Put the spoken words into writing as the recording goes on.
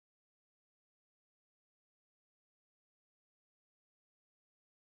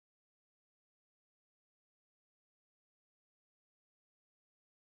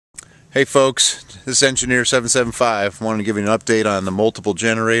Hey folks, this is Engineer 775. Wanted to give you an update on the multiple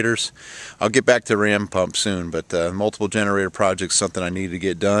generators. I'll get back to ram pump soon, but multiple generator project is something I need to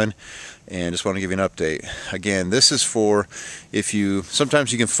get done, and just want to give you an update. Again, this is for if you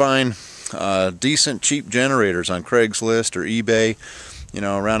sometimes you can find decent cheap generators on Craigslist or eBay, you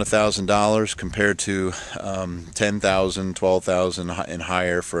know, around $1,000 compared to $10,000, $12,000 and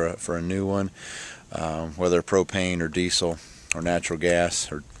higher for a new one, whether propane or diesel or natural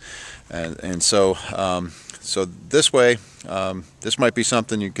gas so this way, this might be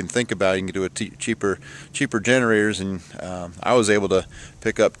something you can think about. You can do cheaper generators, and I was able to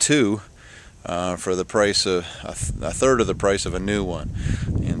pick up two for the price of a third of the price of a new one.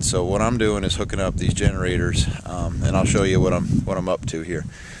 And so what I'm doing is hooking up these generators, and I'll show you what I'm up to here.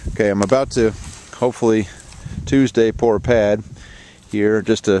 Okay, I'm about to hopefully Tuesday pour a pad here,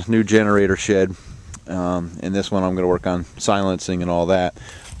 just a new generator shed. In this one I'm going to work on silencing and all that.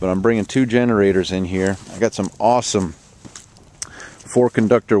 But I'm bringing two generators in here. I got some awesome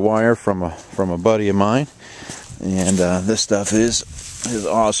 4-conductor wire from a buddy of mine, and this stuff is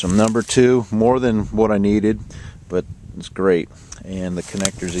awesome. Number 2, more than what I needed, but it's great, and the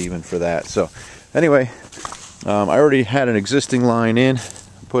connectors even for that. So anyway, I already had an existing line in.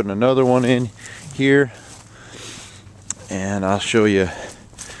 I'm putting another one in here, and I'll show you.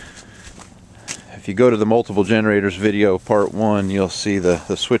 If you go to the multiple generators video part 1, you'll see the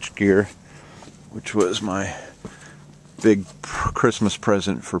switch gear, which was my big Christmas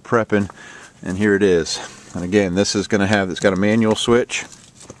present for prepping, and here it is. And again, this is going to have, it's got a manual switch,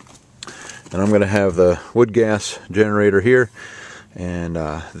 and I'm going to have the wood gas generator here and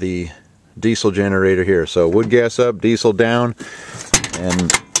the diesel generator here. So wood gas up, diesel down,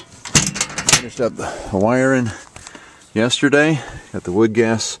 and finished up the wiring yesterday. Got the wood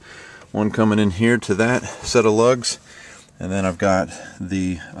gas one coming in here to that set of lugs, and then I've got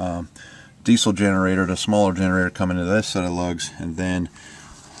the diesel generator, the smaller generator, coming to this set of lugs, and then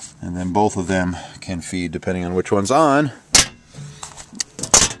both of them can feed depending on which one's on.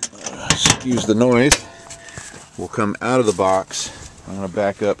 Excuse the noise. Will come out of the box. I'm going to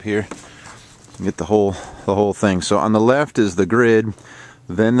back up here and get the whole thing. So on the left is the grid,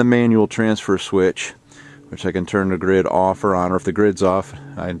 then the manual transfer switch, which I can turn the grid off or on, or if the grid's off,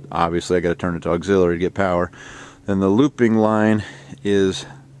 obviously I got to turn it to auxiliary to get power. Then the looping line is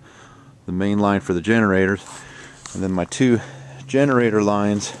the main line for the generators, and then my two generator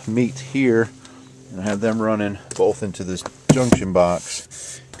lines meet here, and I have them running both into this junction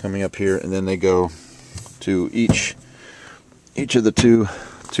box coming up here, and then they go to each of the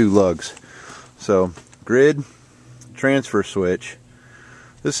two lugs. So grid, transfer switch.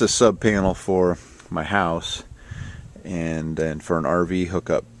 This is a sub panel for my house, and then for an RV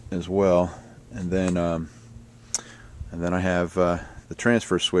hookup as well, and then I have the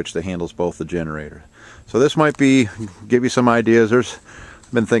transfer switch that handles both the generators. So this might give you some ideas.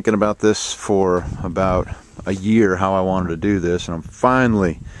 I've been thinking about this for about a year, how I wanted to do this, and I'm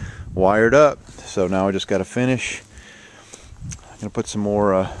finally wired up. So now I just got to finish. I'm gonna put some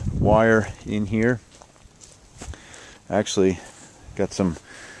more wire in here. Actually got some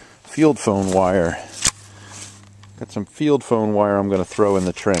field phone wire. I'm going to throw in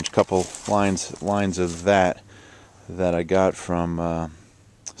the trench. Couple lines of that I got from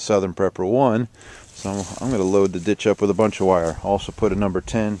Southern Prepper 1. So I'm going to load the ditch up with a bunch of wire. Also put a number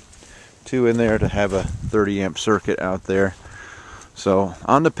 10 2 in there to have a 30 amp circuit out there. So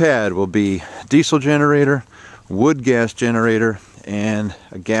on the pad will be diesel generator, wood gas generator, and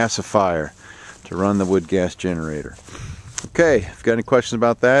a gasifier to run the wood gas generator. Okay, if you've got any questions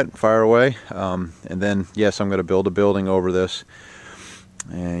about that, fire away. And then, yes, I'm going to build a building over this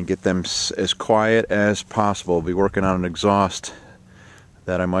and get them as quiet as possible. I'll be working on an exhaust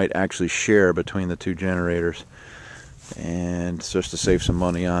that I might actually share between the two generators, and just to save some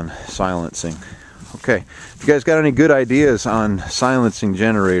money on silencing. Okay, if you guys got any good ideas on silencing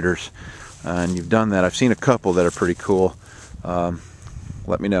generators, and you've done that, I've seen a couple that are pretty cool,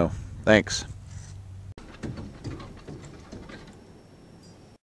 let me know. Thanks.